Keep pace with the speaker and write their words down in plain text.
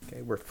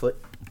we're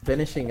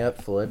finishing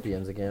up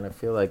Philippians again. I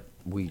feel like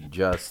we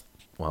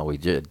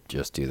did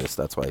just do this.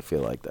 That's why I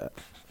feel like that.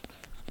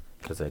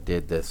 Because I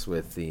did this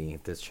with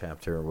this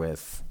chapter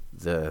with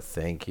the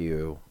thank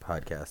you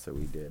podcast that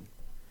we did.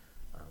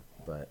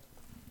 But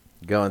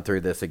going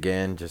through this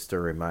again, just a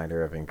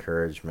reminder of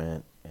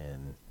encouragement,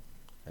 and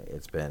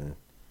it's been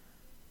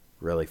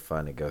really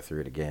fun to go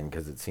through it again,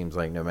 because it seems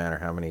like no matter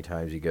how many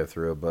times you go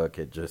through a book,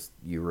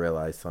 you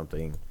realize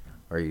something,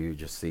 or you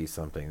just see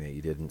something that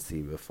you didn't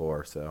see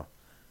before. So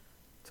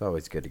it's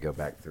always good to go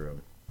back through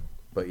them.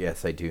 But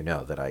yes, I do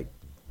know that I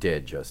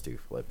did just do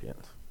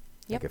Philippians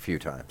like a few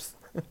times.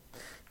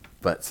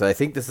 But so I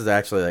think this is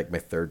actually like my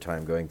third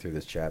time going through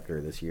this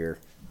chapter this year.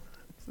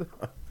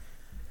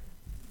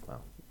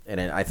 Well, and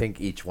then I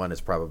think each one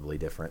is probably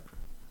different.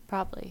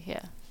 Probably,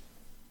 yeah.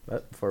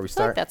 But before we I feel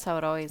start, like that's how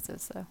it always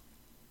is, though.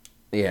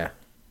 yeah,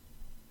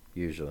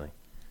 usually.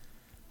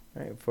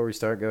 All right, before we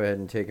start, go ahead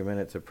and take a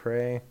minute to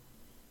pray.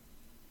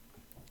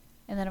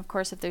 And then, of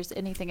course, if there's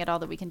anything at all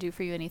that we can do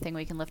for you, anything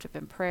we can lift up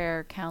in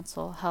prayer,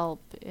 counsel,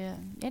 help,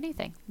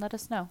 anything, let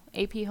us know.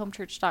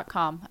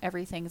 aphomechurch.com.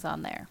 Everything's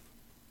on there.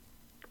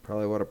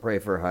 Probably want to pray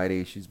for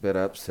Heidi. She's been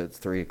up since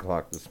 3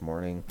 o'clock this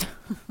morning.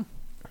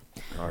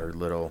 Our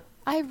little...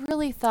 I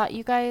really thought,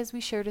 you guys,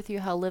 we shared with you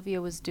how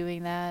Olivia was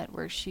doing that,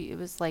 where it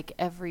was like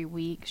every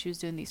week she was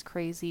doing these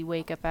crazy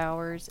wake-up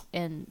hours,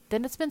 and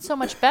then it's been so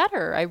much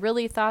better. I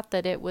really thought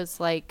that it was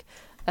like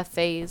a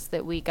phase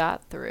that we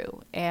got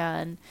through,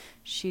 and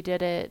she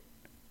did it,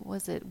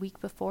 was it week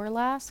before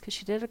last? Because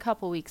she did it a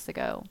couple weeks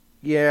ago.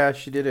 Yeah,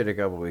 she did it a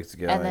couple weeks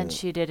ago. And then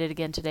she did it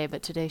again today,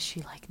 but today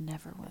she like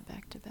never went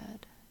back to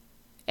bed.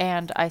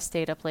 And I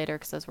stayed up later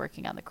because I was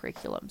working on the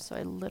curriculum, so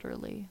I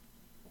literally...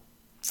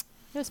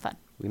 It was fun.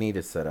 We need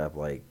to set up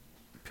like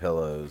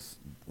pillows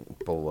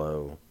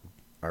below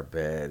our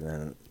bed,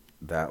 and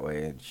that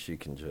way she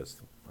can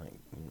just like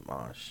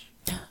mosh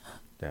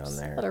down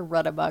there. Let her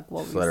run amok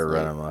while we sleep. Let her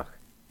run amok.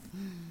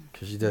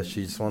 Because she does.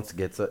 She just wants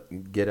to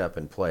get up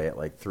and play at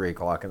like 3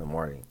 o'clock in the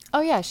morning. Oh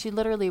yeah, she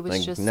literally was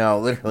like, just no,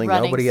 literally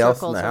nobody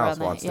else in the house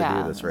wants to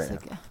do this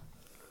right now.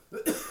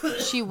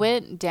 She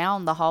went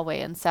down the hallway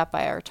and sat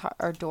by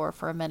our door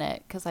for a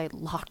minute because I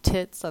locked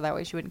it so that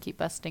way she wouldn't keep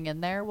busting in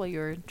there while you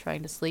were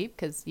trying to sleep,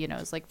 because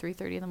it's like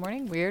 3:30 in the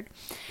morning. Weird.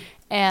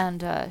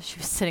 And she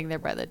was sitting there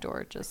by the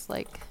door just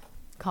like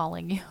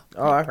calling you.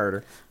 Oh, I heard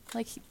her.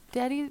 Like,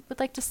 Daddy would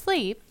like to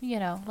sleep,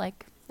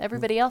 like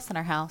everybody else in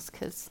our house.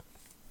 Cause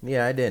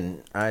yeah, I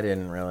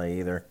didn't really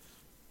either.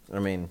 I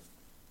mean,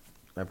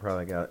 I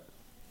probably got a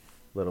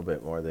little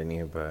bit more than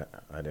you,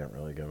 but I didn't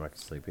really go back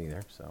to sleep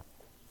either. So,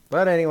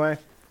 but anyway,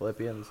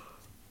 Philippians.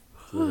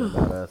 It's a little bit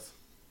about us.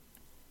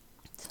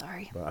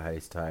 Sorry. About how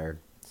he's tired.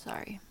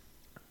 Sorry.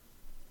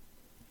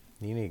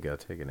 You need to go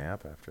take a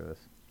nap after this.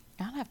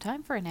 I don't have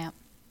time for a nap.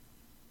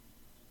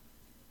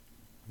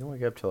 You didn't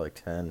wake up till like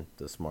 10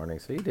 this morning,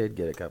 so you did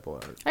get a couple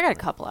hours. I got a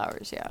couple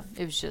hours, yeah.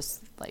 It was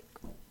just like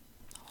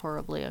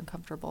horribly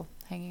uncomfortable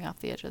hanging off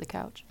the edge of the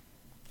couch.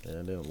 Yeah,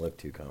 it didn't look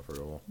too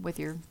comfortable. With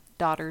your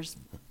daughters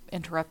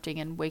interrupting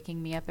and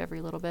waking me up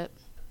every little bit.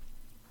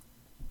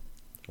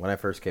 When I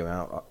first came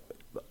out,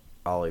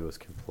 Ollie was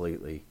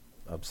completely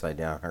upside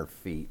down. Her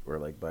feet were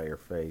like by her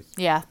face.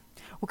 Yeah.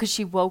 Well, because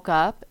she woke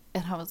up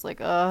and I was like,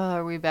 oh,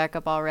 are we back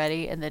up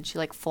already? And then she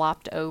like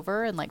flopped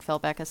over and like fell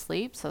back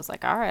asleep. So I was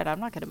like, all right, I'm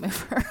not going to move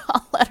her.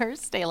 I'll let her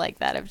stay like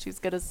that if she's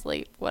going to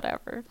sleep,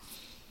 whatever.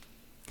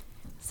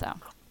 So.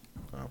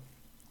 Oh,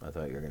 I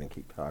thought you were going to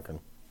keep talking.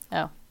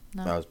 Oh,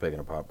 no. I was picking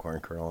a popcorn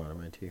kernel out of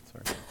my teeth.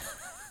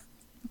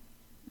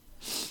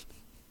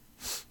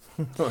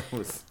 Sorry.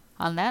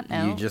 On that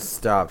note. You just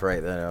stopped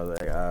right then. I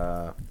was like,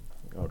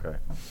 okay.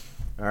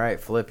 All right,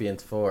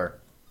 Philippians 4.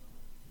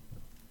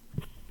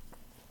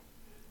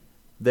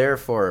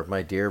 Therefore,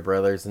 my dear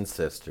brothers and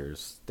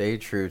sisters, stay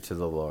true to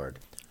the Lord.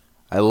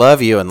 I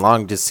love you and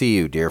long to see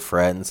you, dear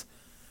friends,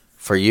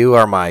 for you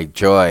are my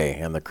joy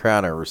and the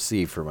crown I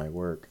receive for my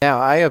work. Now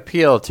I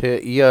appeal to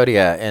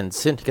Euodia and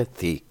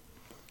Syntyche.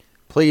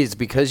 Please,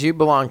 because you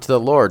belong to the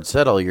Lord,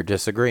 settle your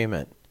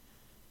disagreement.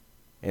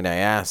 And I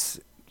ask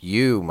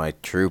you, my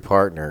true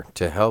partner,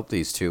 to help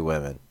these two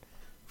women,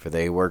 for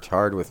they worked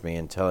hard with me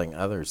in telling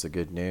others the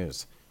good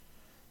news.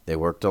 They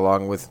worked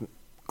along with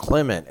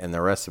Clement and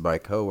the rest of my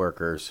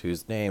co-workers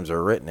whose names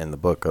are written in the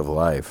book of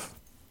life.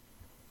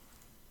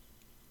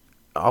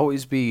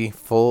 Always be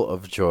full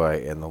of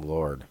joy in the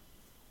Lord.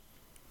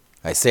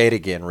 I say it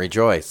again,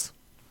 rejoice.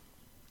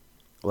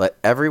 Let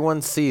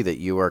everyone see that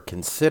you are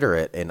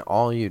considerate in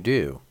all you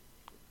do.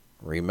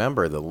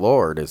 Remember, the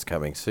Lord is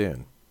coming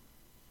soon.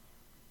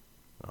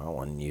 That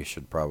one you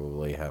should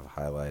probably have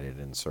highlighted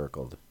and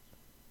circled.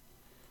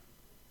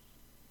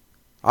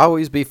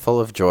 Always be full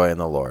of joy in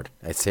the Lord.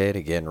 I say it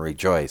again,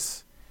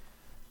 rejoice.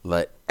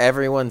 Let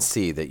everyone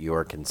see that you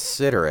are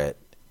considerate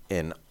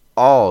in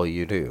all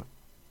you do.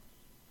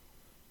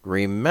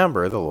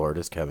 Remember, the Lord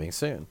is coming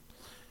soon.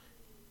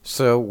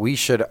 So we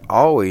should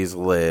always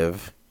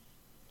live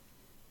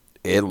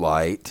in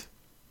light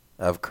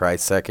of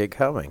Christ's second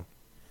coming.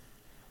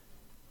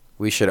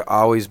 We should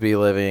always be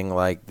living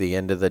like the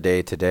end of the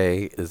day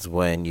today is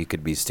when you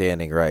could be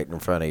standing right in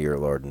front of your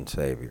Lord and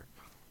Savior.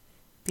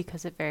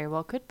 Because it very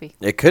well could be.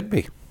 It could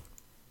be.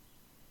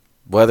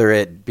 Whether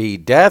it be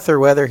death or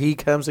whether he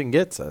comes and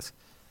gets us.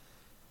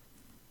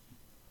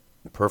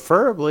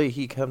 Preferably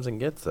he comes and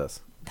gets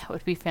us. That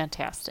would be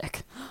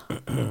fantastic.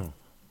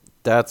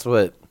 That's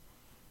what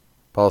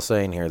Paul's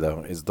saying here,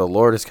 though, is the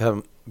Lord is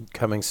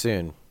coming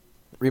soon.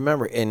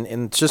 Remember,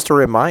 and just a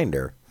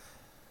reminder,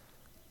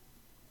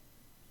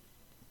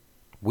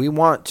 we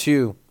want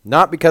to,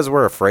 not because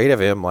we're afraid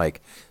of him,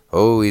 like,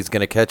 oh, he's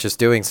going to catch us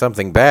doing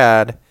something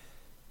bad.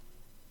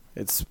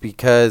 It's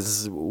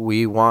because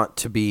we want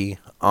to be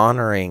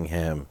honoring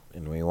him,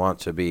 and we want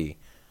to be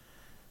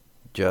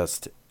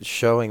just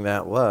showing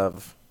that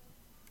love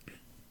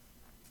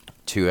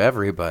to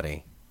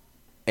everybody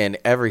and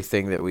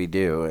everything that we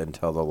do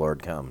until the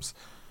Lord comes.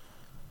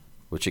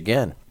 Which,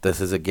 again, this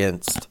is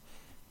against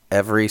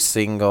every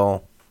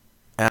single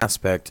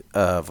aspect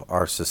of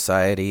our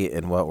society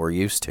and what we're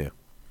used to.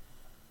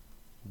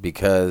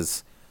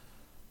 Because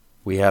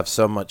we have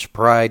so much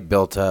pride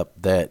built up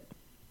that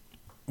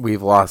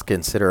we've lost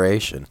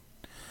consideration.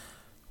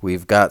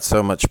 We've got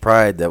so much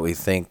pride that we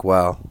think,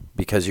 well,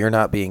 because you're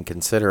not being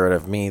considerate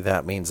of me,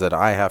 that means that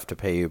I have to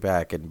pay you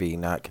back and be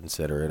not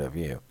considerate of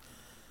you.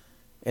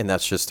 And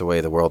that's just the way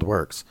the world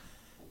works.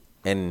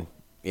 And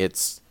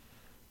it's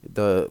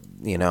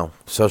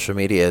social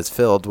media is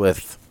filled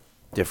with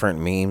different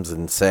memes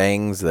and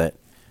sayings that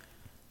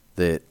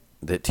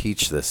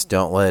teach this.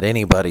 Don't let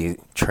anybody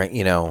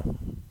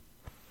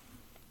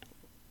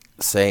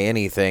say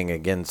anything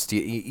against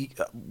you,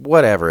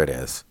 whatever it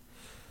is.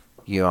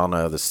 You all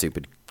know the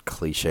stupid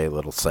cliche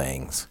little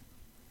sayings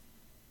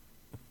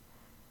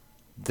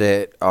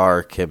that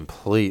are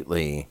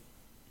completely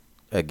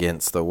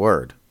against the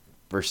word.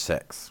 Verse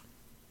 6.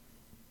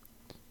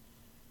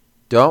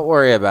 Don't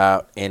worry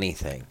about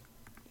anything.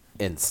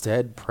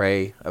 Instead,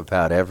 pray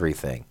about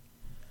everything.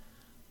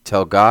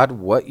 Tell God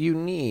what you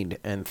need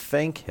and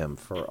thank him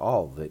for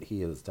all that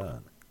he has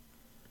done.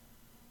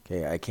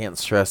 Okay, I can't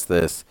stress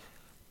this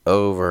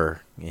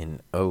over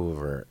and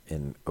over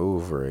and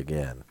over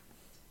again.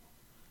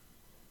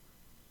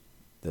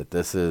 That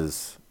this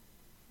is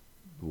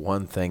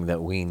one thing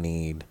that we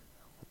need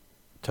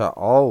to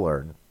all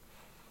learn.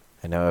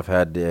 I know I've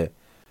had to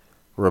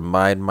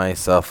remind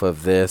myself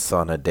of this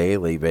on a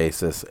daily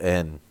basis,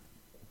 and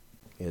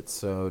it's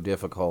so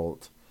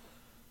difficult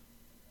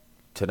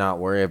to not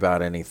worry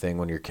about anything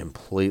when you're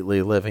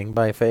completely living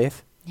by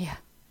faith. Yeah.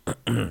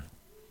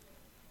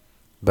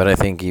 But I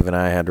think even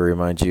I had to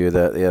remind you of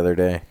that the other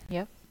day.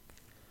 Yep.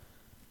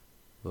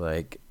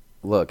 Like,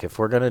 look, if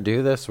we're going to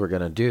do this, we're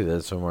going to do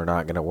this, and we're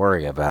not going to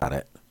worry about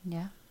it.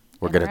 Yeah.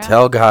 We're going to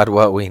tell God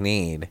what we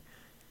need.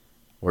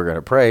 We're going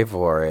to pray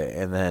for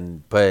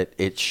it, but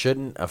it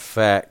shouldn't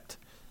affect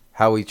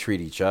how we treat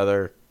each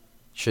other,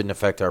 shouldn't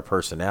affect our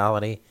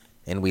personality,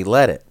 and we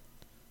let it.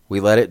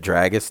 We let it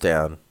drag us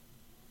down.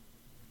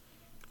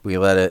 We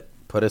let it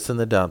put us in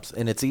the dumps,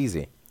 and it's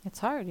easy. It's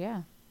hard,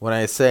 yeah. When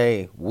I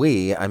say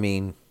we, I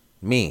mean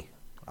me.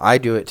 I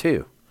do it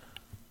too.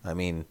 I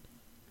mean,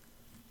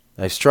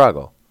 I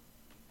struggle.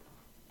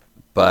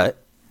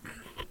 But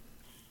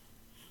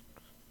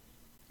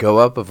go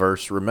up a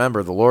verse,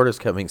 remember the Lord is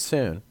coming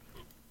soon.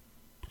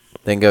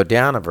 Then go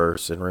down a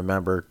verse and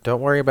remember,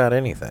 don't worry about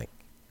anything.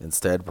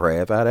 Instead, pray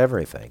about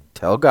everything.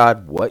 Tell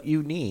God what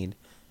you need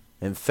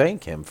and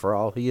thank him for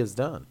all he has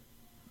done.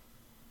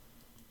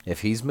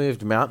 If he's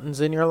moved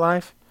mountains in your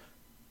life,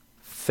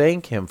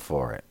 thank him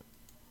for it.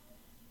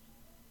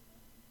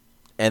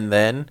 And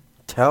then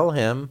tell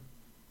him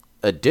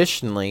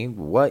additionally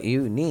what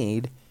you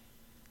need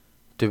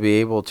to be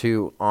able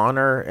to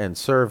honor and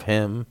serve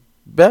him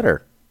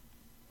better.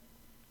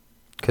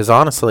 Because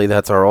honestly,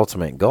 that's our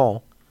ultimate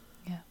goal.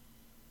 Yeah.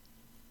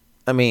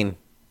 I mean,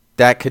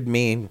 that could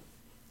mean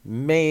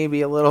maybe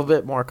a little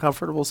bit more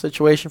comfortable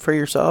situation for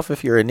yourself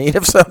if you're in need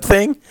of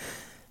something.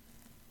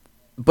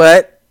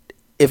 But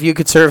if you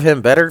could serve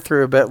him better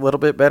through a little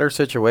bit better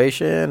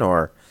situation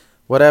or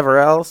whatever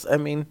else, I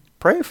mean,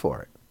 pray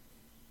for it.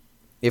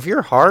 If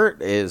your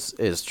heart is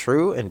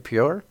true and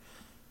pure,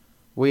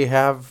 we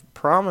have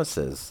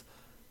promises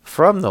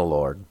from the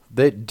Lord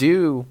that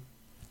do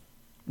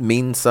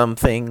mean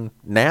something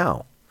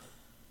now.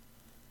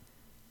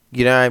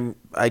 You know,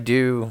 I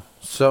do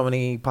so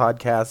many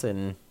podcasts,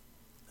 and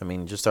I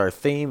mean, just our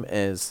theme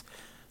is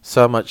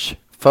so much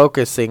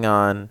focusing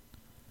on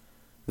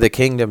the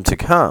kingdom to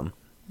come.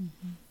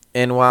 Mm-hmm.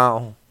 And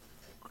while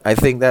I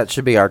think that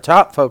should be our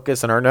top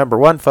focus and our number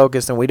one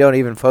focus, and we don't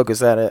even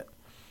focus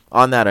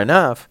on that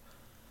enough,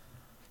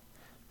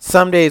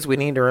 some days we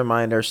need to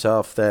remind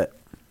ourselves that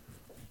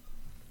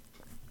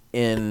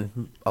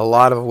in a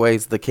lot of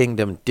ways the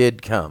kingdom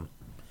did come,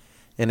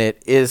 and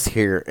it is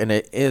here, and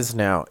it is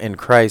now, and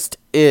Christ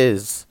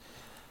is.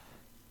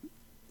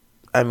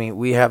 I mean,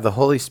 we have the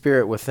Holy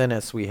Spirit within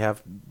us. We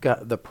have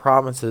got the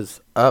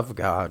promises of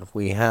God.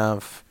 We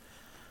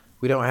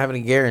don't have any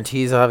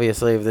guarantees,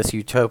 obviously, of this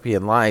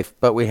utopian life,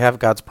 but we have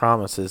God's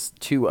promises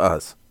to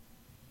us.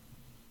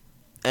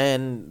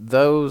 And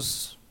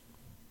those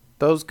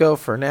go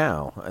for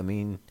now. I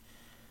mean,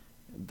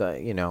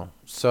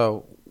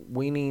 so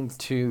we need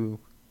to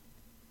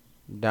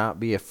not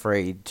be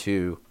afraid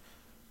to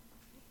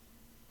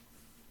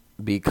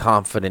be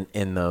confident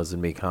in those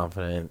and be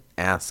confident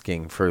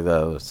asking for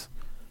those,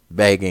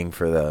 begging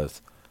for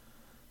those.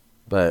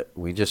 But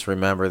we just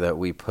remember that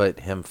we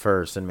put him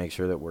first and make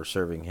sure that we're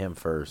serving him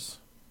first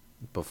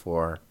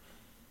before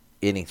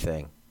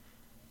anything.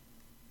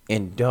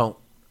 And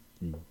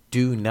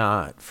do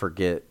not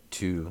forget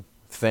to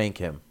thank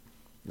him,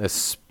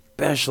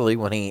 especially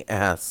when he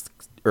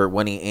asks or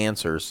when he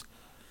answers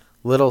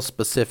little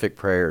specific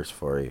prayers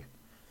for you.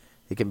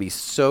 It can be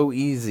so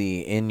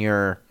easy in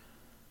your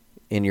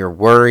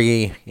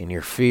worry, in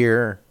your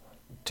fear,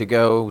 to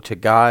go to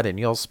God, and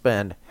you'll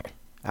spend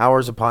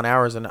hours upon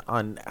hours and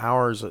on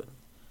hours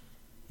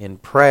in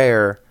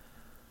prayer,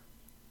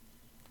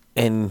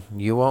 and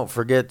you won't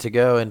forget to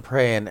go and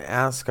pray and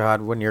ask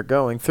God when you're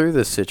going through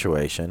this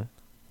situation.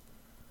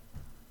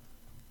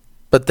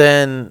 But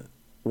then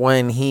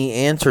when he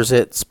answers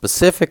it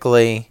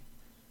specifically,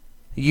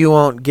 you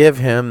won't give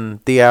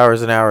him the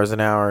hours and hours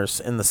and hours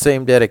and the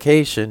same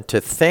dedication to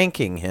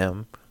thanking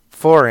him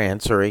for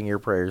answering your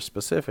prayers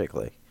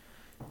specifically.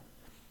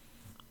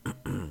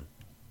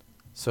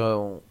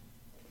 So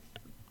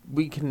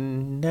we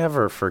can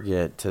never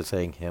forget to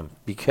thank him,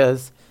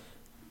 because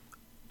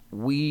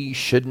we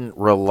shouldn't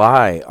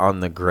rely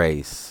on the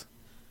grace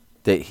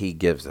that he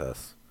gives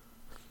us.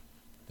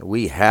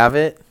 We have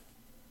it,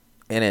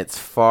 and it's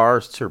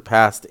far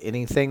surpassed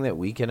anything that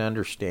we can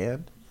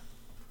understand,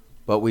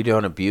 but we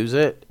don't abuse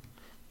it,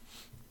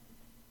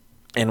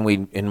 and we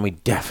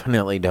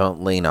definitely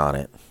don't lean on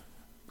it.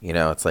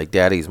 It's like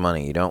daddy's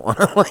money. You don't want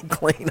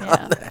to lean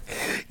on that.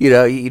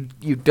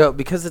 You don't,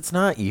 because it's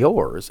not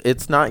yours.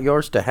 It's not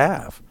yours to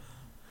have.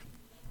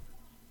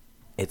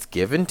 It's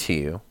given to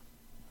you,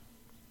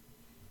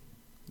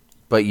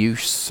 but you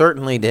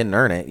certainly didn't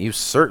earn it. You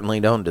certainly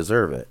don't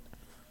deserve it.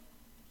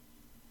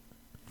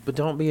 But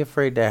don't be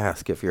afraid to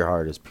ask if your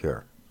heart is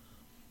pure.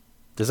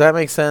 Does that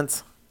make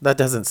sense? That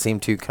doesn't seem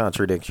too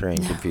contradictory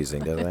and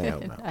confusing, does it? I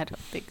don't know. I don't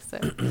think so.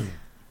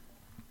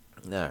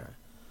 All right.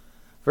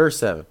 Verse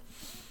 7.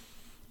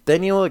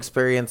 Then you will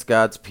experience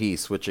God's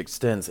peace, which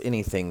extends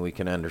anything we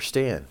can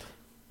understand.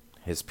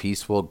 His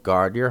peace will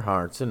guard your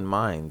hearts and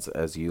minds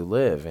as you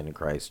live in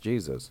Christ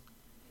Jesus.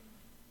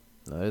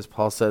 Notice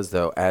Paul says,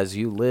 though, as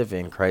you live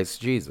in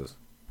Christ Jesus.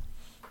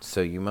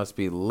 So you must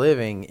be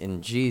living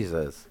in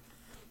Jesus.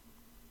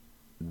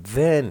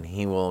 Then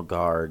he will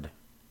guard.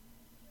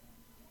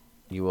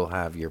 You will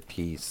have your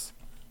peace,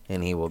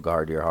 and he will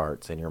guard your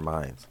hearts and your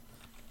minds.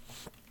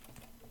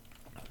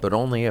 But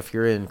only if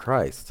you're in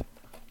Christ.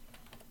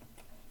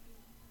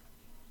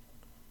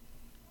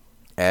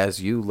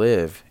 As you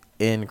live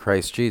in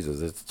Christ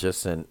Jesus. It's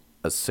just an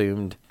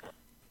assumed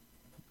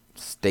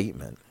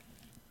statement.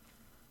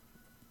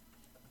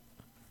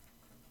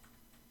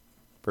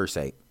 Verse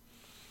 8.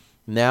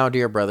 Now,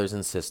 dear brothers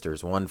and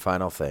sisters, one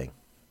final thing.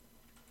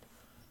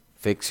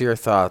 Fix your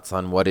thoughts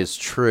on what is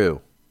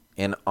true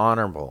and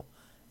honorable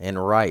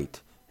and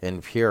right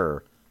and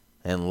pure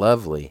and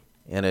lovely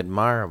and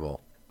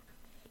admirable.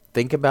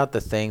 Think about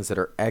the things that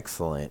are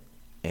excellent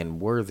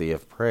and worthy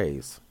of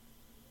praise.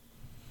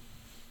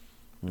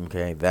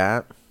 Okay,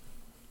 that.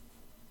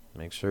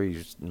 Make sure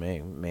you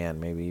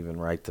maybe even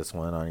write this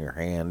one on your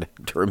hand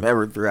to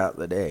remember throughout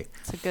the day.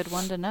 It's a good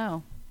one to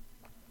know.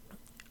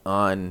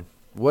 On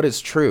what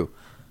is true.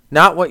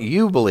 Not what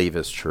you believe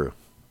is true.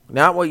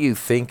 Not what you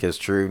think is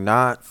true.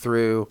 Not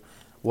through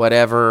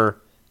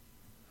whatever,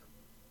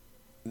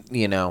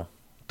 the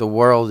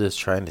world is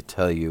trying to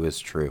tell you is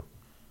true.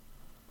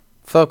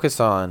 Focus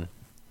on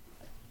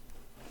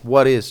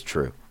what is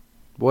true.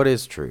 What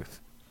is truth?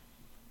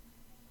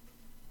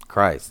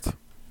 Christ.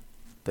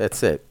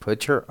 That's it.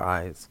 Put your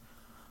eyes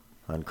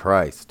on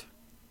Christ.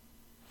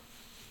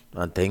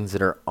 On things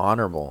that are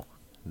honorable,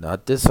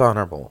 not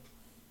dishonorable.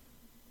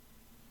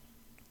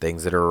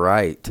 Things that are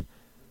right,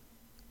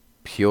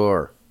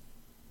 pure,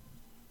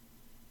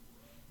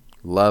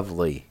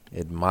 lovely,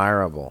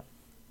 admirable.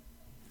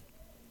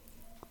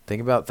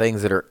 Think about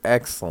things that are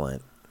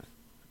excellent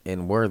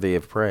and worthy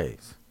of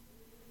praise.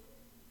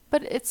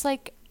 But it's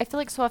like, I feel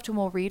like so often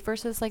we'll read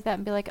verses like that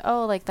and be like,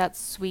 oh, like that's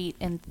sweet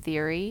in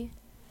theory.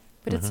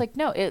 But it's like,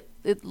 no, it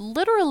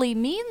literally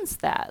means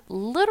that.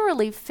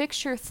 Literally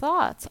fix your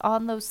thoughts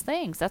on those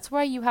things. That's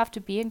why you have to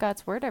be in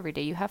God's word every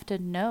day. You have to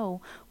know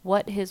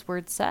what his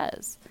word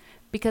says.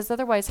 Because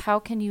otherwise, how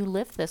can you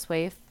live this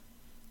way if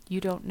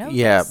you don't know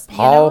this?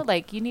 Paul,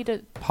 you need to.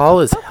 Paul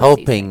is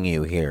helping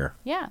you here.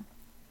 Yeah.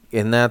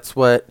 And that's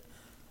what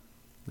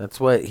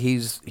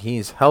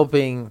he's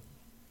helping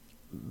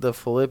the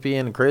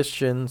Philippian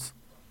Christians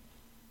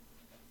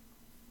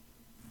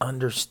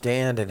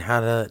understand, and how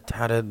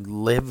to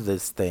live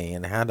this thing,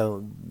 and how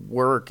to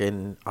work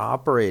and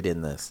operate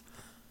in this,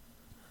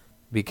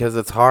 because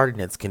it's hard and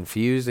it's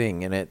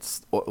confusing, and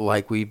it's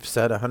like we've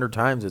said 100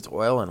 times, it's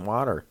oil and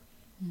water.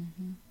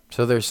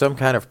 So there's some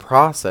kind of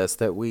process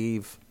that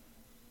we've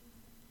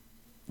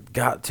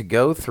got to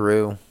go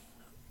through,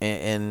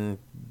 and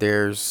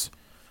there's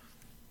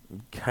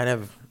kind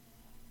of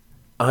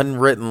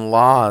unwritten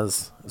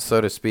laws,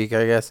 so to speak,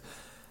 I guess,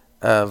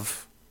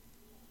 of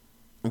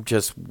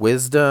just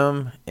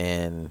wisdom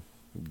and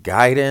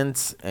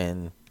guidance.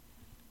 And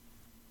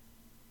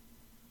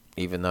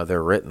even though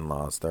they're written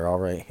laws, they're all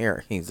right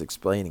here. He's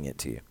explaining it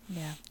to you.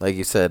 Yeah. Like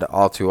you said,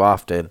 all too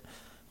often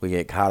we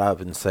get caught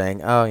up in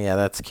saying, oh yeah,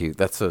 that's cute,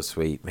 that's so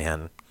sweet,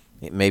 man.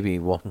 Maybe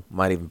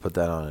might even put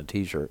that on a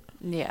t-shirt.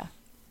 Yeah.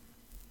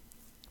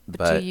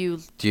 But do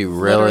you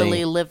really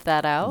literally live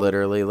that out?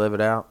 literally live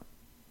it out?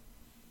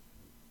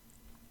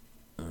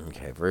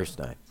 Okay, verse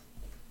 9.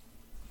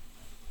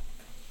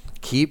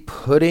 Keep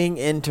putting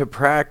into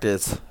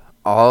practice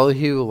all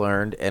you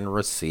learned and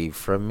received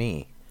from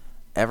me,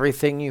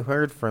 everything you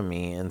heard from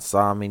me and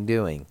saw me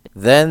doing.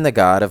 Then the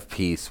God of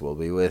peace will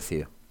be with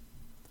you.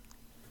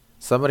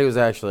 Somebody was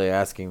actually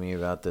asking me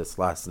about this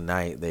last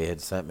night. They had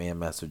sent me a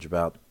message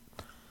about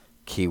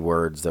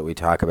keywords that we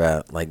talk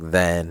about, like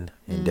then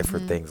and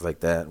different things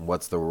like that, and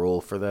what's the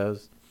rule for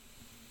those.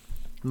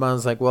 And I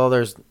was like, well,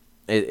 the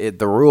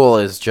rule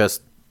is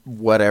just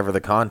whatever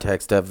the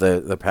context of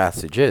the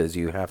passage is.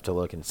 You have to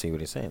look and see what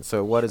he's saying.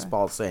 So what is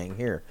Paul saying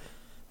here?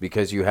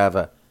 Because you have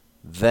a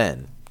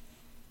then,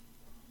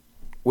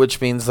 which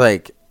means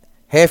like,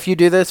 hey, if you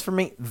do this for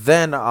me,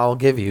 then I'll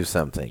give you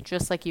something.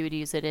 Just like you would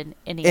use it in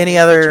Any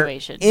other other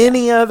situation.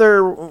 any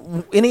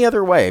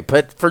other way.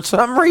 But for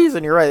some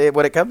reason, you're right.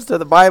 When it comes to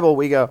the Bible,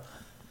 we go,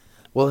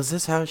 well, is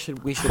this how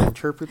we should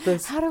interpret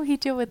this? How do we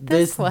deal with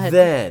this one?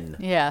 Then.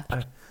 Yeah.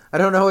 I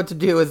don't know what to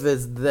do with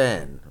this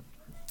then.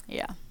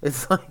 Yeah.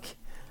 It's like,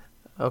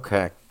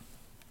 okay.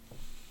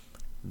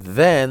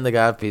 Then the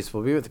God of peace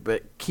will be with you.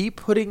 But keep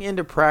putting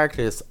into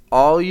practice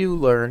all you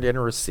learned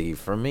and received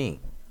from me,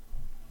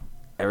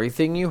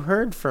 everything you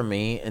heard from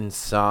me and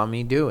saw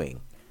me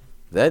doing.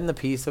 Then the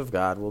peace of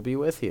God will be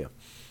with you.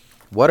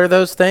 What are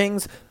those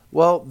things?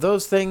 Well,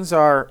 those things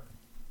are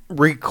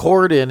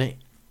recorded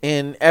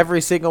in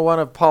every single one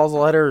of Paul's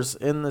letters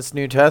in this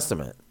New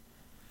Testament.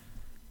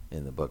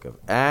 In the book of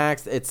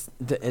Acts,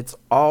 it's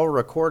all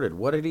recorded.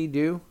 What did he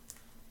do?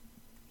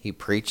 He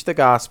preached the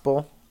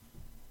gospel.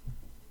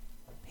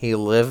 He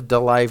lived a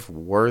life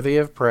worthy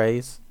of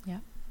praise. Yeah.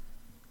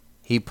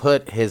 He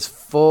put his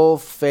full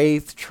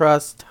faith,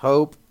 trust,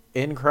 hope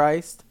in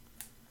Christ.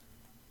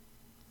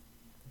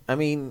 I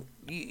mean,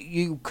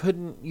 you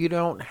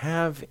don't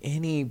have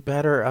any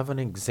better of an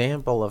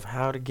example of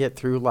how to get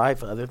through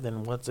life other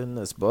than what's in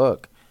this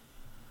book.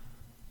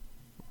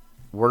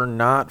 We're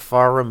not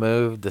far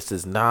removed. This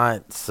is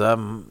not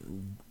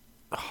some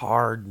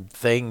hard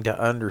thing to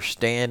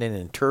understand and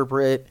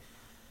interpret.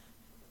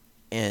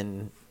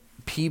 And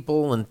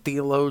people and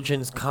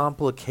theologians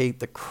complicate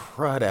the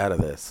crud out of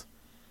this.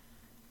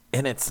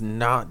 And it's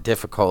not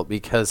difficult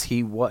because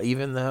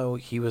even though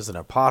he was an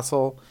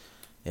apostle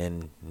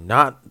and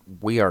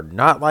we are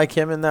not like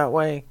him in that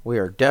way. We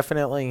are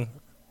definitely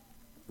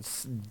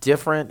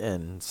different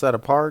and set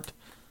apart.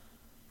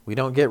 We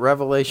don't get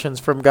revelations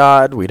from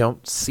God. We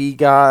don't see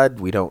God.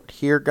 We don't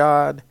hear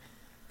God.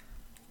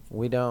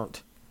 We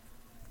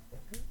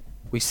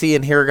see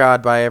and hear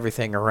God by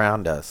everything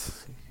around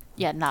us.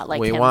 Yeah, not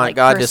like we him want like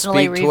God to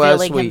personally speak to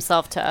us. revealing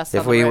himself to us.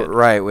 If we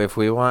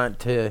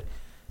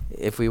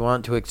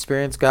want to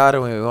experience God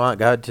and we want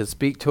God to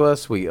speak to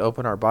us, we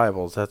open our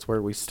Bibles. That's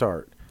where we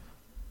start.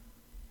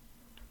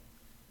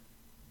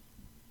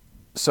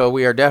 So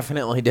we are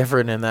definitely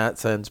different in that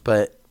sense,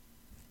 but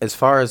as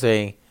far as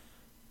a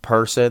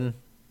person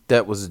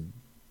that was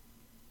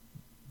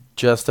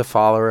just a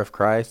follower of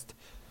Christ,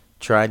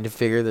 trying to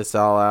figure this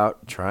all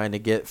out, trying to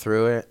get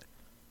through it,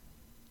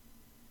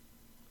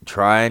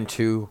 trying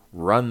to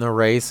run the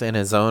race in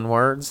his own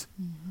words,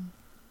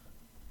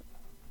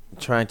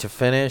 trying to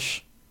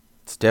finish,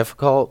 it's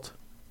difficult.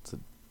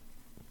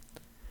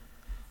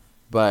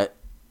 But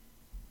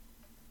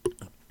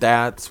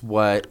that's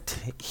what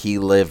he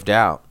lived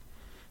out.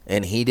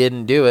 And he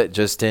didn't do it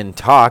just in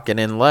talk and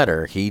in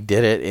letter. He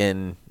did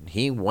it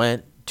he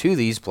went to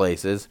these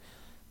places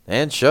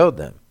and showed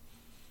them.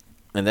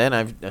 And then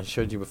I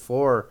showed you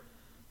before,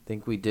 I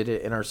think we did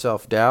it in our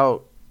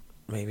self-doubt.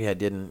 Maybe I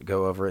didn't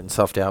go over it in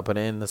self-doubt, but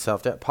in the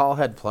self-doubt, Paul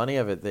had plenty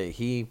of it that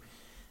he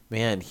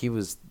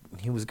was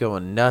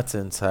going nuts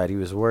inside. He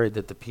was worried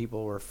that the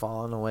people were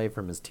falling away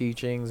from his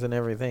teachings and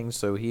everything,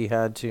 so he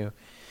had to...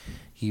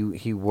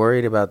 He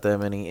worried about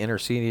them, and he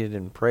interceded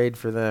and prayed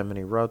for them, and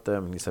he wrote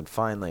them, and he said,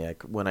 finally,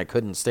 when I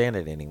couldn't stand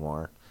it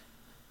anymore,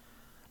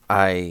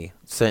 I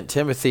sent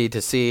Timothy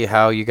to see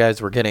how you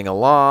guys were getting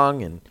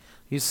along, and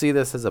you see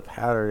this as a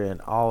pattern in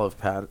all of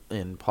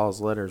in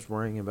Paul's letters,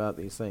 worrying about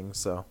these things,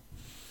 so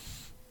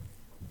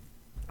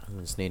I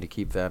just need to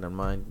keep that in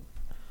mind.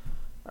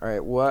 All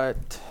right,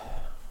 what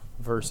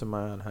verse am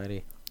I on,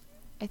 Heidi?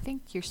 I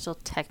think you're still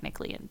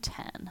technically in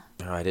 10.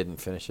 Oh, I didn't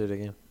finish it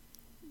again?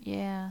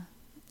 Yeah.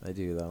 I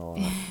do that a lot.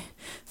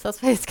 So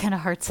that's why it's kind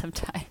of hard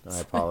sometimes. I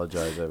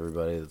apologize,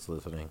 everybody that's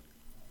listening.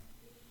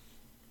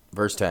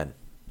 Verse 10.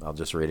 I'll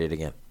just read it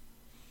again.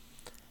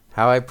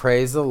 How I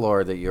praise the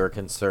Lord that you're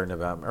concerned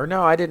about me. Or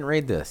no, I didn't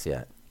read this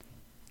yet.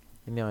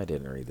 No, I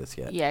didn't read this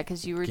yet. Yeah,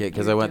 because you were.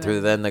 Because you I were went through,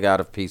 doing- then the God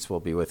of peace will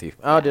be with you.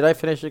 Oh, Yeah. did I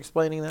finish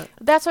explaining that?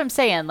 That's what I'm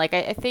saying. Like,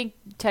 I think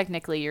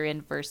technically you're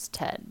in verse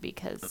 10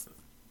 because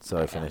So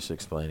I finished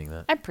explaining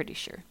that. I'm pretty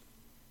sure.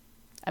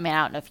 I mean,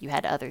 I don't know if you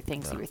had other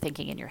things No. you were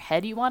thinking in your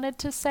head you wanted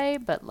to say,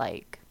 but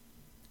like,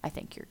 I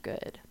think you're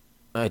good.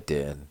 I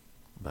did,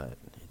 but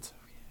it's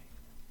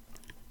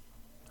okay.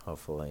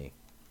 Hopefully,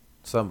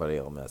 somebody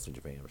will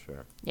message me, I'm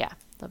sure. Yeah,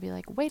 they'll be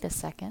like, "Wait a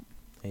second,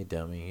 Hey,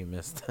 dummy, you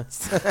missed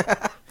this.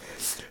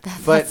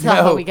 that's not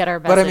how we get our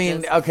but I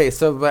messages." mean, okay,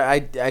 so, but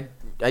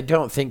I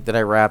don't think that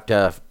I wrapped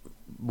up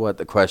what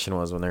the question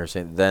was when they were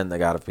saying, then the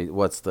God of peace.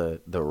 What's the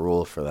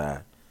rule for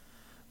that?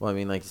 Well, I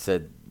mean, like you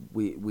said,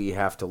 we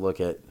have to look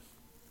at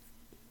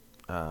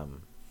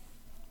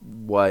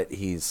what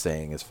he's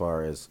saying as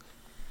far as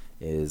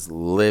is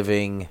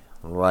living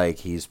like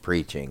he's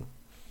preaching.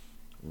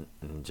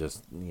 And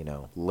just,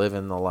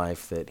 living the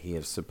life that he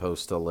is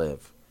supposed to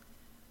live.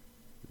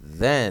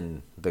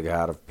 Then the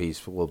God of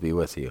peace will be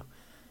with you.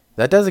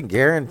 That doesn't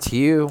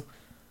guarantee you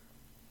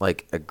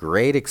like a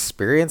great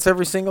experience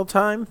every single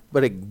time,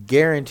 but it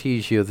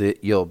guarantees you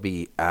that you'll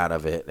be out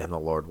of it and the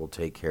Lord will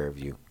take care of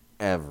you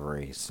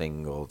every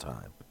single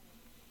time.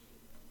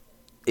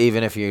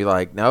 Even if you're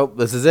like, nope,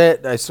 this is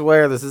it. I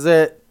swear this is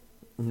it.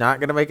 Not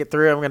going to make it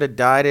through. I'm going to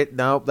die it.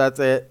 Nope, that's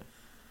it.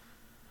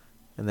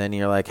 And then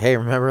you're like, hey,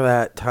 remember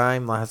that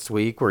time last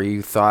week where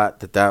you thought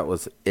that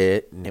was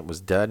it and it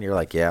was done? You're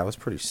like, yeah, I was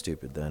pretty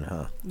stupid then,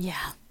 huh?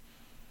 Yeah.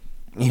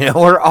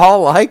 We're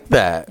all like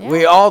that. Yeah.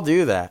 We all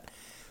do that.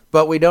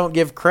 But we don't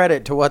give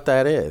credit to what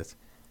that is.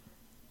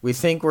 We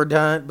think we're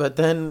done, but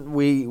then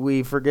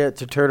we forget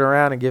to turn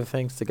around and give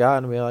thanks to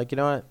God and be like, you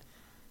know what?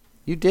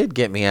 You did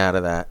get me out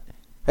of that.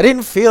 I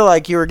didn't feel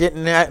like you were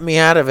getting me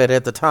out of it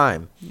at the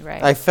time.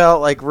 Right. I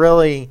felt like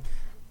really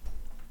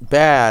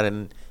bad,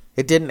 and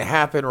it didn't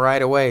happen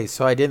right away,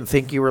 so I didn't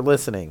think you were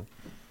listening.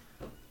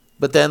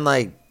 But then,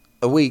 like,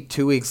 a week,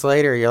 2 weeks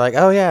later, you're like,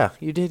 oh, yeah,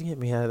 you did get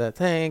me out of that.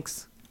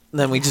 Thanks. And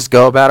then we just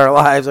go about our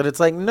lives, and it's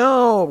like,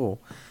 no.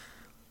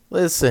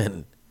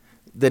 Listen,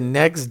 the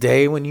next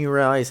day when you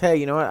realize, hey,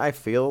 you know what? I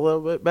feel a little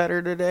bit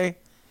better today.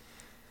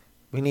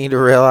 We need to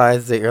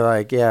realize that you're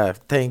like, yeah,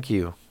 thank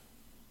you.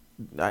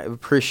 I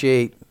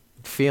appreciate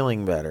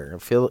feeling better. I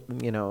feel,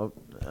 the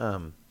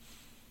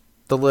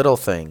little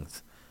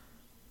things.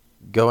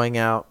 Going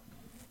out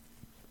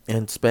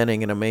and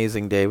spending an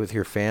amazing day with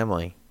your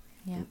family.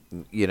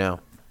 Yeah.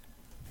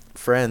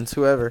 Friends,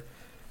 whoever.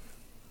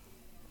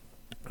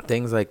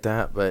 Things like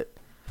that. But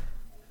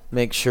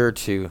make sure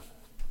to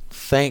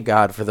thank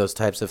God for those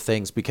types of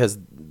things, because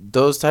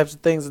those types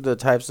of things are the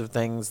types of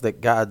things that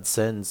God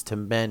sends to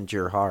mend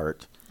your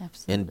heart.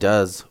 Absolutely. And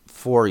does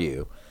for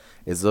you,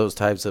 is those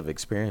types of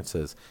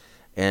experiences.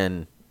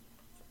 And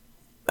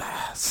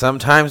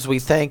sometimes we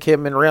thank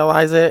him and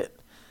realize it.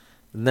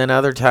 And then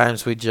other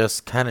times we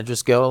just kind of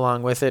just go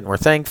along with it and we're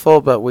thankful,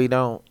 but we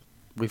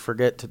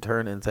forget to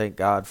turn and thank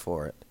God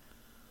for it.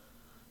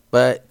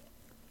 But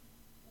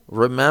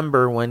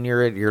remember, when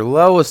you're at your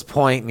lowest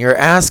point and you're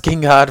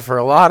asking God for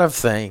a lot of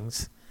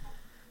things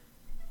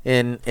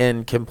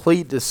in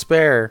complete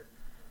despair,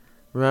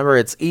 remember,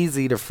 it's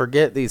easy to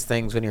forget these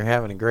things when you're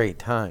having a great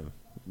time.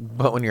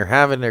 But when you're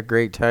having a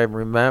great time,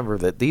 remember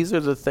that these are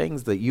the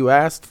things that you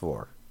asked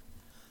for.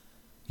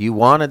 You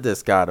wanted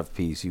this God of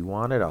peace. You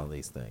wanted all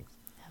these things.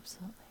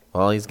 Absolutely.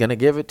 Well, he's going to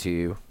give it to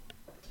you.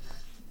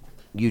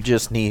 You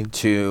just need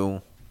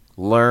to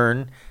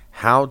learn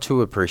how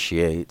to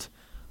appreciate,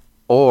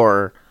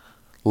 or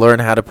learn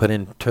how to put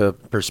into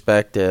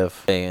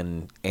perspective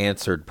an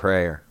answered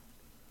prayer.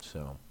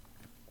 So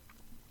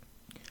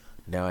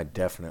now I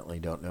definitely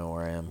don't know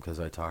where I am because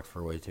I talked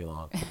for way too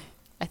long.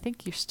 I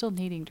think you're still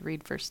needing to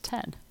read verse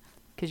 10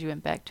 because you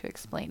went back to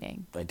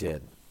explaining. I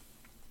did.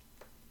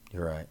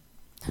 You're right.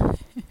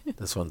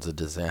 This one's a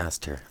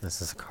disaster.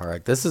 This is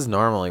correct. This is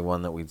normally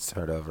one that we'd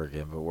start over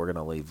again, but we're going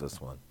to leave this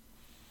one.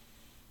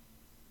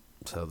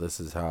 So this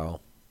is how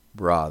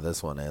raw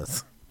this one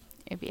is.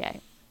 It'd be all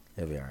right.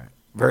 It'll be all right.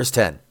 Verse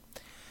 10.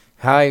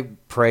 How I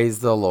praise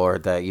the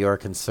Lord that you are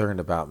concerned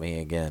about me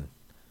again.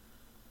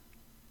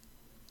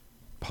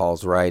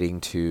 Paul's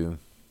writing to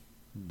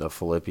the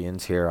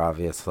Philippians here,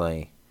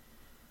 obviously.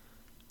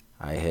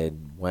 I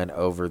had went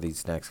over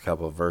these next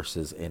couple of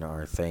verses in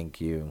our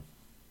thank you,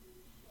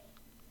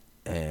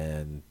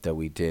 and that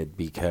we did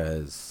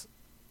because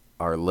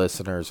our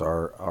listeners,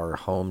 our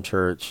home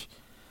church,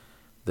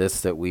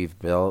 this that we've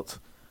built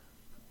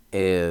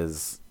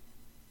is,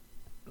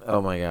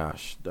 oh my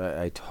gosh,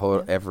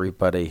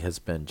 everybody has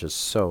been just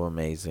so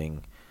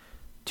amazing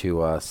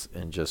to us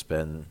and just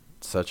been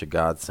such a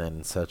godsend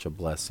and such a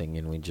blessing,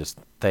 and we just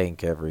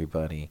thank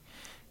everybody.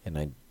 And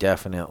I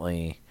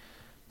definitely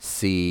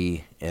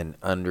see and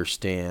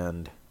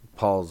understand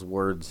Paul's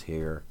words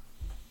here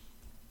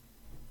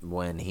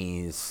when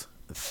he's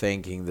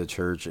thanking the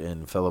church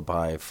in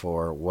Philippi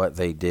for what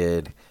they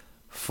did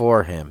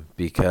for him,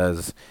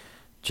 because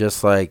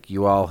just like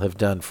you all have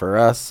done for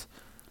us,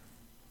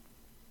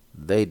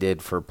 they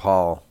did for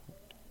Paul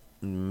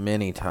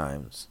many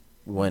times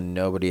when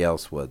nobody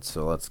else would.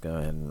 So let's go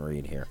ahead and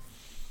read here.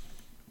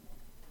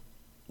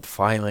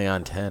 Finally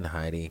on 10,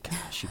 Heidi.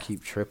 Gosh, you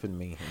keep tripping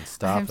me and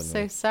stopping I'm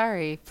so me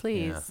sorry.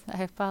 Please,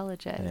 I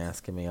apologize. and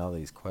asking me all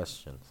these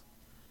questions.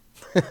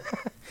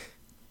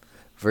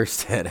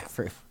 Verse 10,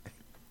 everybody.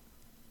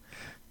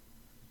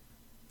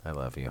 I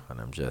love you, and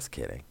I'm just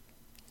kidding.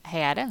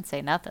 Hey, I didn't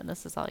say nothing.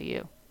 This is all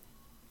you.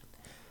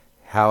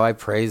 How I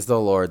praise the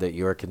Lord that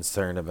you are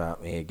concerned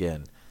about me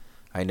again.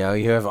 I know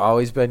you have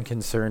always been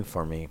concerned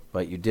for me,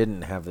 but you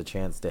didn't have the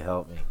chance to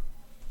help me.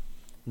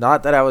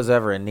 Not that I was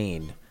ever in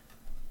need,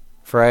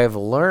 for I have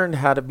learned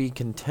how to be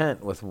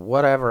content with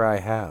whatever I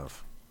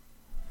have.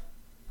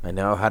 I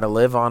know how to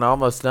live on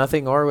almost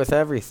nothing or with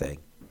everything.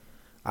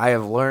 I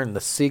have learned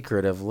the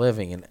secret of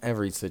living in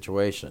every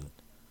situation,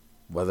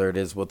 whether it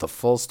is with a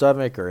full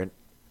stomach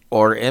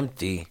or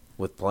empty,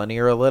 with plenty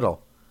or a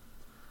little.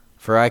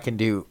 For I can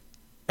do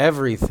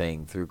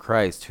everything through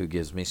Christ who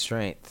gives me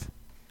strength.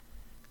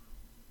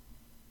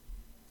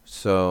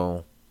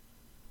 So,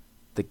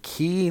 the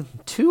key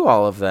to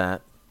all of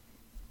that,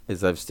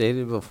 as I've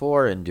stated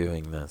before in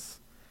doing this,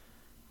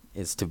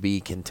 is to be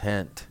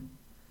content.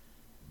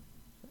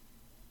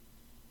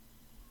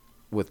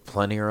 With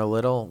plenty or a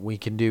little, we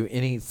can do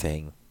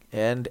anything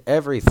and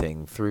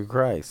everything through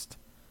Christ.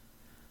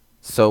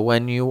 So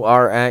when you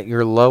are at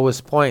your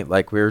lowest point,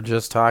 like we were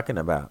just talking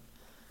about,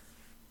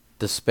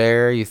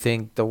 despair, you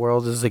think the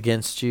world is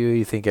against you,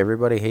 you think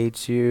everybody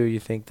hates you, you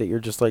think that you're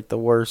just like the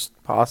worst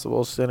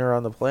possible sinner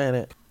on the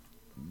planet.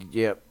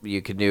 Yep,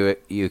 you can do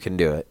it. You can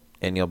do it.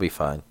 And you'll be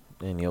fine.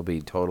 And you'll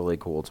be totally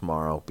cool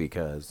tomorrow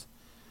because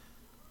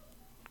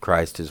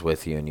Christ is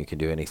with you and you can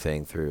do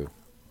anything through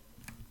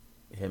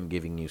Him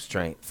giving you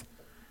strength.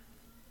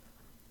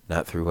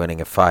 Not through winning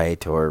a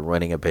fight or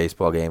winning a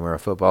baseball game or a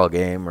football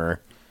game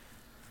or...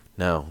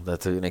 No,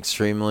 that's an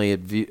extremely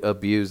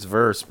abused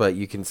verse, but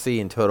you can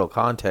see in total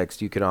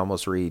context, you could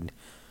almost read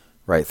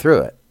right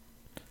through it,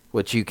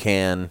 which you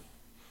can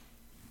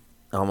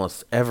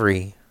almost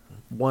every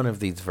one of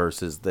these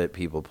verses that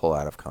people pull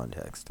out of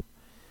context.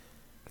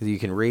 Because you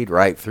can read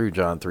right through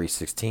John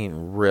 3:16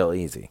 real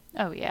easy.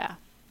 Oh, yeah.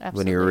 Absolutely.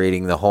 When you're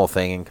reading the whole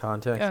thing in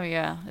context. Oh,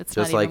 yeah. It's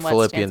just not like even what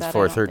Philippians stands out,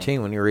 I don't 4:13,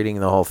 think. when you're reading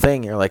the whole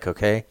thing, you're like,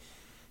 okay,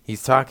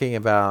 he's talking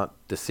about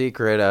the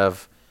secret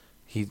of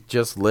he's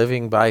just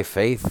living by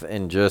faith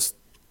and just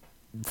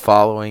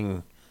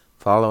following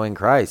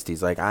Christ.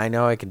 He's like, I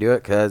know I can do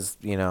it because,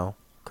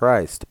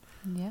 Christ.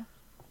 Yeah.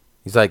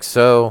 He's like,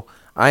 so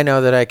I know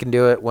that I can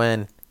do it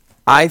when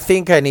I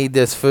think I need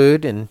this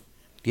food. And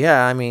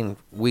yeah, I mean,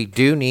 we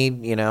do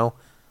need,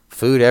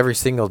 food every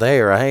single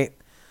day, right?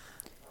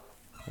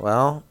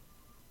 Well,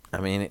 I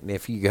mean,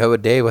 if you go a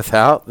day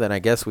without, then I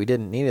guess we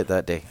didn't need it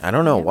that day. I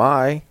don't know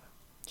why.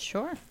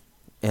 Sure.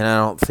 And I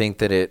don't think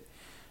that it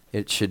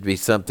should be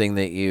something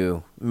that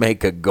you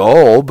make a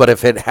goal, but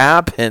if it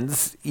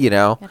happens, It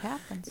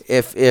happens.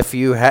 if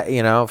you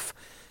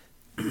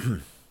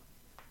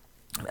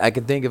I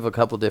can think of a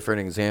couple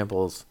different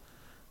examples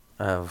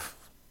of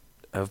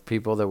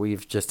people that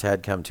we've just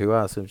had come to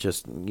us of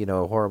just,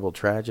 horrible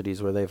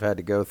tragedies where they've had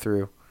to go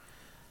through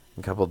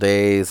a couple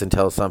days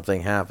until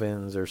something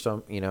happens or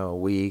a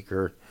week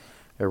or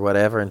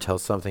whatever until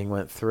something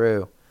went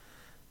through.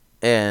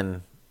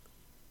 And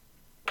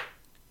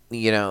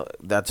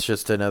that's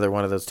just another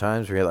one of those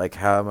times where you're like,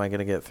 how am I going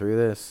to get through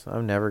this?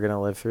 I'm never going to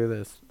live through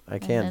this. I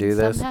can't do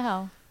this.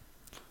 Somehow.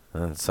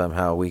 And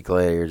somehow a week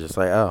later, you're just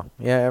like, oh,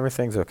 yeah,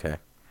 everything's okay.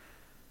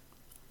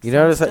 You Sun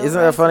notice that? still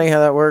Isn't that funny rises. how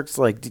that works?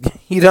 Like,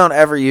 you don't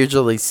ever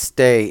usually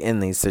stay in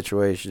these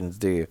situations,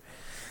 do you?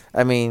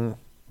 I mean,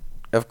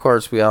 of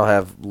course, we all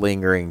have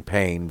lingering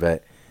pain,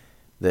 but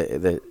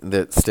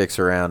that sticks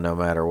around no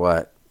matter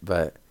what.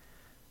 But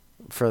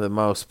for the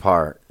most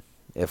part,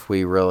 if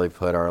we really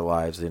put our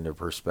lives into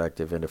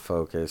perspective, into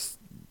focus,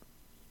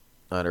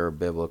 under a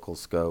biblical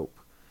scope,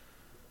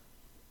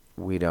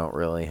 we don't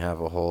really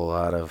have a whole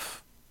lot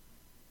of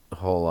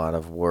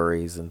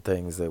worries and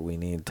things that we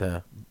need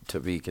to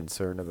be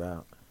concerned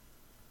about.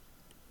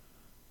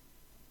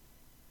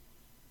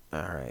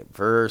 All right,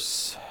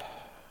 verse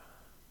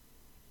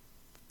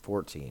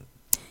 14.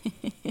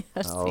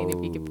 I've seen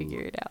if you can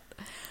figure it out.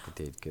 I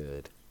did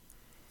good.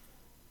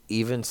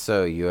 Even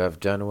so, you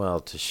have done well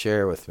to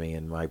share with me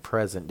in my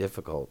present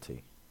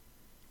difficulty.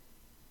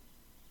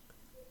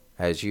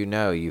 As you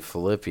know, you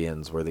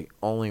Philippians were the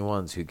only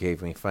ones who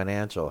gave me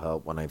financial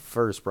help when I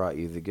first brought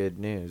you the good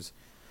news,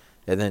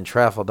 and then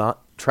traveled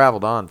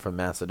on from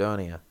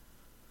Macedonia.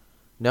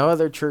 No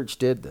other church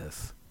did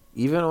this.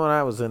 Even when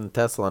I was in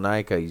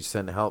Thessalonica, you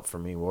sent help for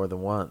me more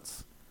than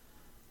once.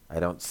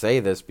 I don't say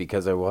this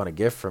because I want a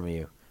gift from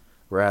you.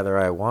 Rather,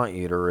 I want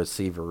you to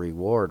receive a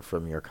reward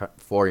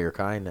for your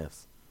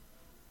kindness.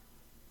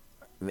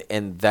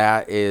 And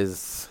that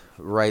is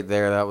right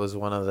there. That was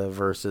one of the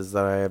verses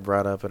that I had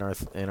brought up in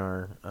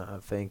our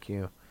thank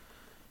you,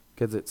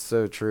 because it's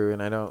so true.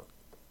 And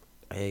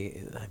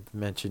I've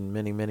mentioned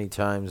many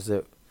times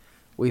that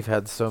we've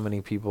had so many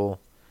people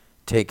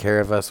take care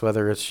of us,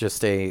 whether it's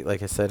just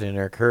like I said, an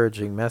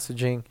encouraging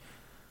messaging,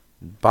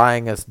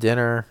 buying us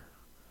dinner,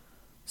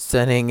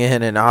 sending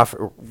in an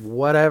offer,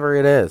 whatever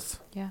it is.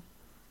 Yeah.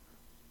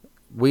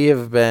 We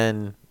have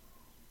been,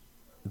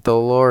 the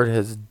Lord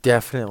has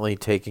definitely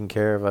taken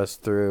care of us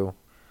through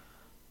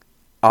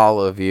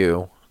all of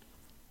you.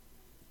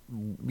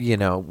 You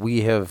know,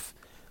 we have,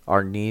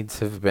 our needs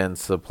have been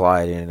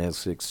supplied, and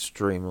it's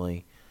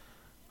extremely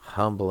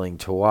humbling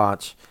to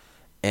watch.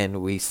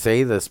 And we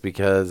say this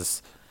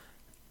because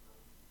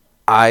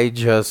I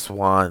just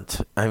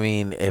want, I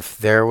mean, if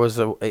there was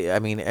I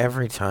mean,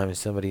 every time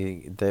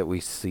somebody that we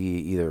see,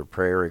 either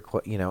prayer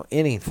request, you know,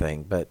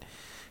 anything, but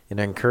an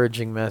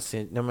encouraging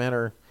message, no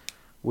matter,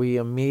 we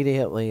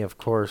immediately, of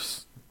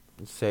course,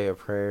 say a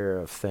prayer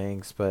of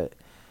thanks, but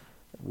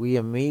we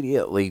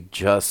immediately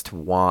just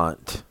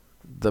want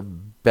the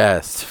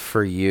best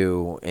for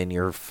you and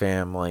your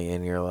family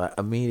and your life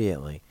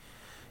immediately.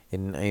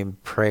 And I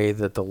pray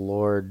that the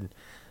Lord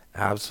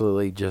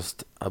absolutely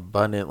just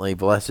abundantly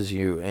blesses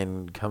you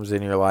and comes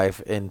in your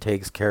life and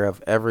takes care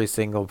of every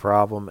single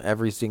problem,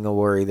 every single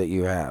worry that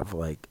you have.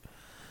 Like,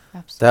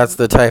 Absolutely. that's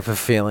the type of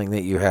feeling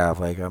that you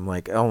have. Like, I'm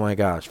like, oh my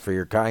gosh, for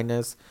your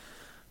kindness,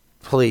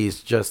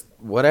 please, just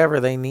whatever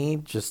they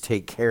need, just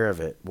take care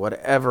of it.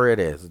 Whatever it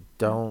is.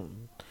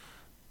 Don't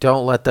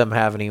let them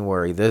have any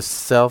worry. This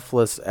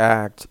selfless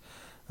act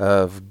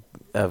of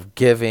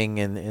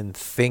giving and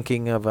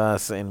thinking of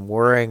us and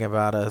worrying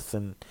about us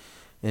and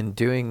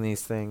doing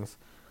these things,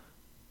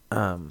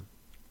 I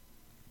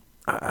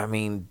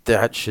mean,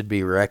 that should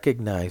be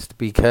recognized,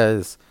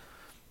 because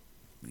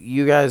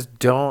you guys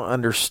don't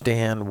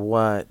understand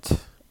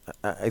what,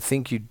 I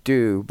think you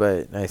do,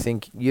 but I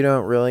think you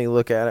don't really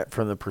look at it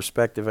from the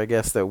perspective, I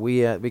guess, that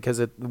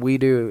we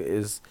do,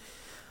 is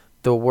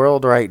the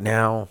world right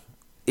now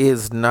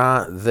is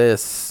not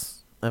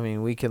this. I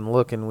mean, we can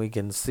look and we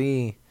can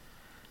see,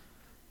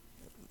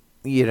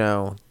 you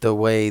know, the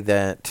way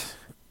that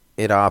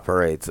it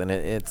operates, and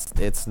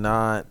it's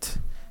not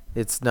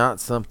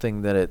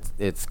something that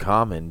it's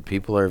common.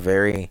 People are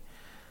very,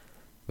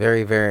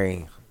 very,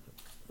 very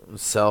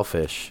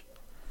selfish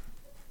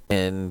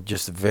and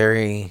just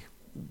very,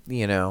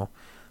 you know,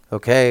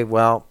 okay,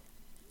 well,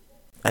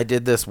 I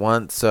did this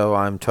once, so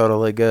I'm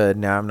totally good.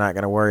 Now I'm not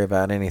going to worry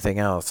about anything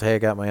else. Hey, I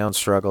got my own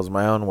struggles,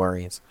 my own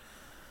worries.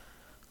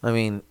 I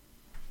mean,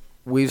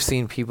 we've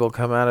seen people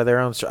come out of their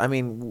own. I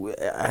mean,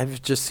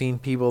 I've just seen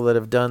people that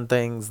have done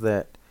things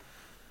that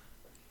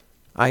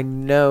I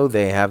know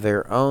they have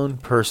their own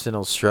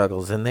personal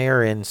struggles, and they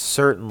are in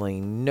certainly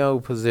no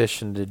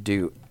position to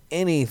do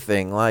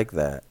anything like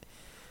that.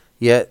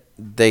 Yet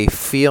they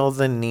feel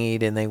the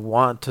need and they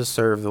want to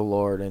serve the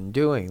Lord in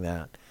doing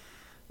that.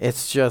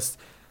 It's just,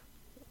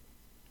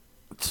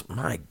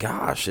 my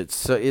gosh,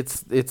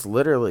 it's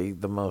literally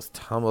the most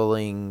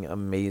humbling,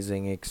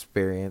 amazing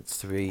experience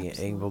to be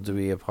able to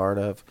be a part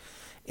of.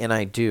 And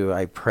I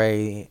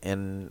pray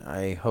and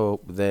I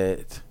hope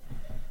that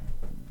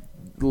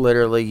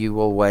literally you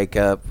will wake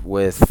up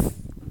with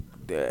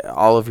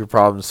all of your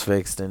problems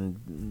fixed and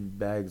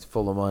bags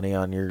full of money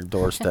on your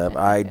doorstep.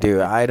 I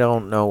do. I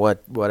don't know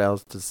what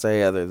else to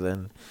say other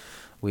than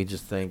we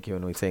just thank you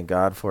and we thank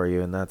God for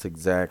you. And that's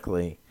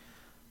exactly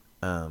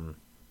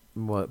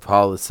what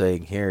Paul is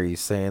saying here. He's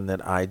saying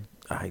that I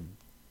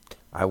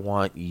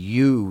want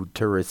you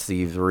to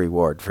receive the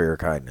reward for your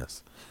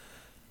kindness.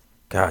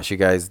 Gosh, you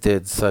guys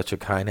did such a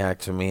kind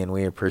act to me, and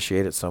we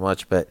appreciate it so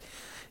much, but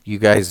you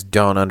guys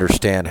don't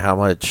understand how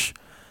much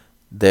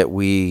that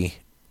we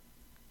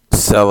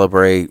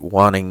celebrate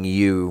wanting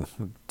you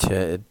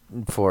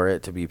for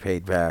it to be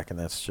paid back, and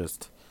that's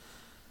just,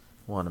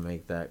 want to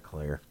make that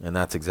clear. And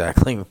that's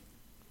exactly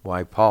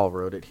why Paul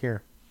wrote it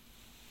here.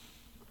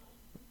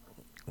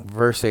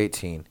 Verse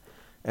 18.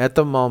 At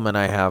the moment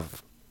I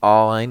have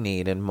all I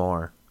need and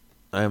more.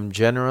 I am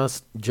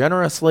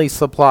generously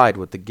supplied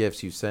with the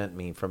gifts you sent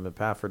me from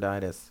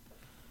Epaphroditus.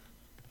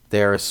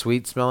 They are a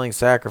sweet-smelling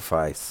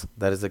sacrifice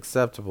that is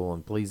acceptable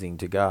and pleasing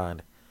to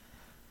God.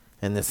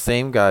 And the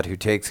same God who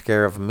takes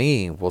care of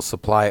me will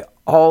supply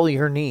all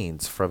your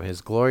needs from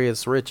his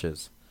glorious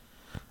riches,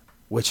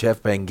 which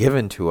have been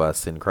given to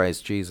us in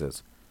Christ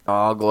Jesus.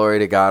 All glory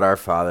to God our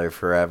Father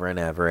forever and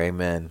ever.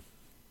 Amen.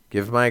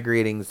 Give my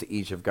greetings to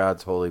each of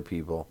God's holy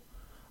people,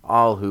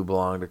 all who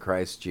belong to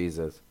Christ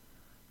Jesus.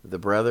 The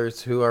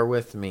brothers who are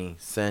with me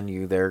send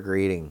you their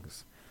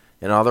greetings,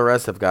 and all the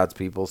rest of God's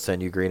people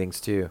send you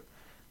greetings too,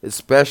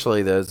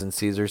 especially those in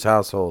Caesar's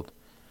household.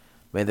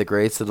 May the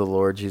grace of the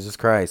Lord Jesus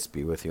Christ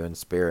be with you in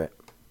spirit.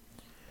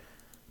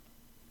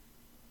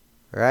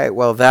 All right,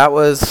 well, that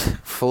was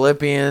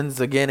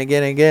Philippians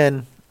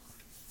again.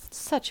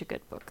 Such a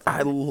good book.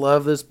 I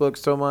love this book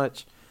so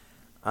much.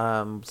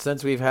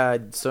 Since we've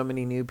had so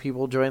many new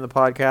people join the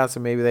podcast,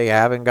 and maybe they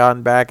haven't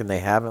gone back and they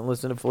haven't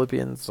listened to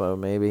Philippians, so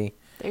maybe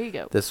There you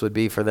go. this would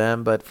be for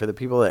them. But for the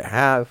people that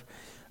have,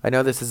 I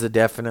know this is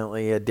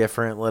definitely a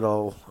different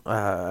little,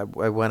 I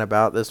went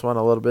about this one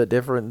a little bit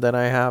different than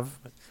I have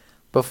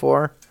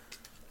before,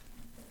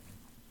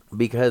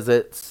 because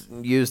it's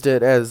used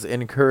it as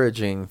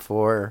encouraging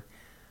for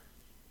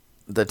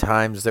the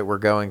times that we're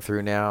going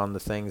through now and the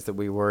things that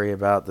we worry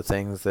about, the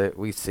things that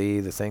we see,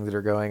 the things that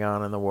are going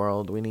on in the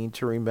world, we need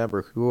to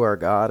remember who our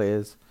God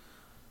is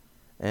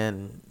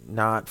and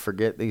not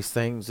forget these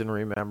things and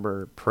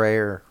remember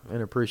prayer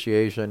and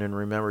appreciation and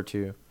remember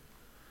to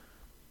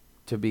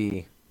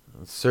be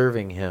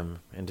serving him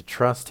and to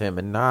trust him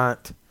and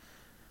not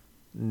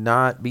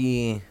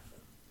be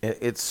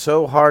it's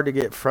so hard to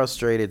get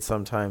frustrated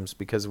sometimes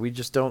because we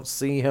just don't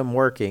see him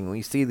working.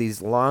 We see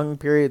these long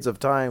periods of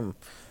time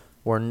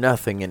where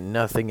nothing and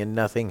nothing and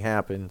nothing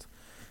happens.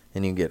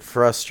 And you get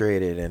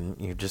frustrated and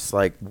you're just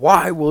like,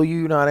 why will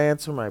you not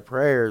answer my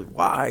prayers?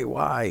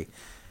 Why?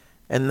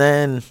 And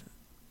then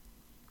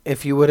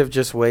if you would have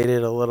just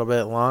waited a little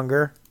bit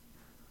longer,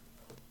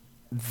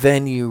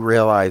 then you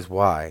realize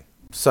why.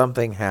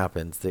 Something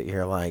happens that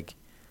you're like,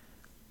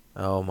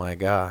 oh my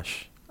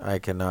gosh, I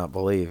cannot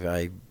believe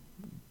I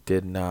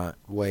did not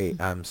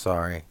wait. I'm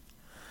sorry.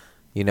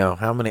 You know,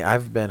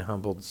 I've been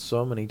humbled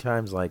so many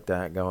times like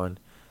that going,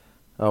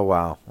 oh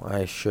wow,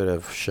 I should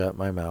have shut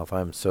my mouth.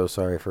 I'm so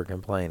sorry for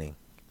complaining.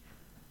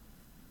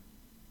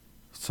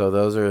 So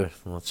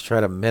let's try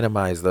to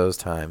minimize those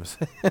times.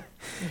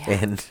 Yeah.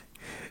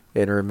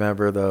 And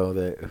remember though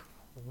that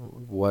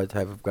what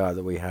type of God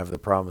that we have, the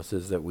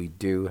promises that we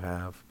do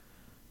have,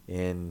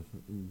 and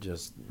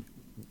just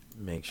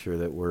make sure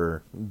that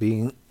we're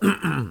being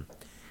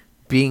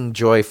being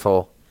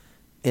joyful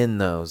in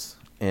those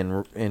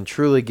and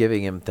truly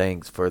giving him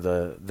thanks for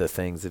the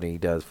things that he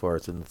does for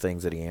us and the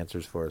things that he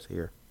answers for us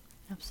here.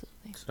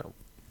 Absolutely. So,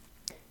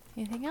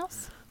 Anything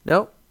else?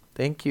 nope.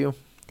 Thank you.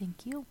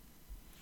 Thank you.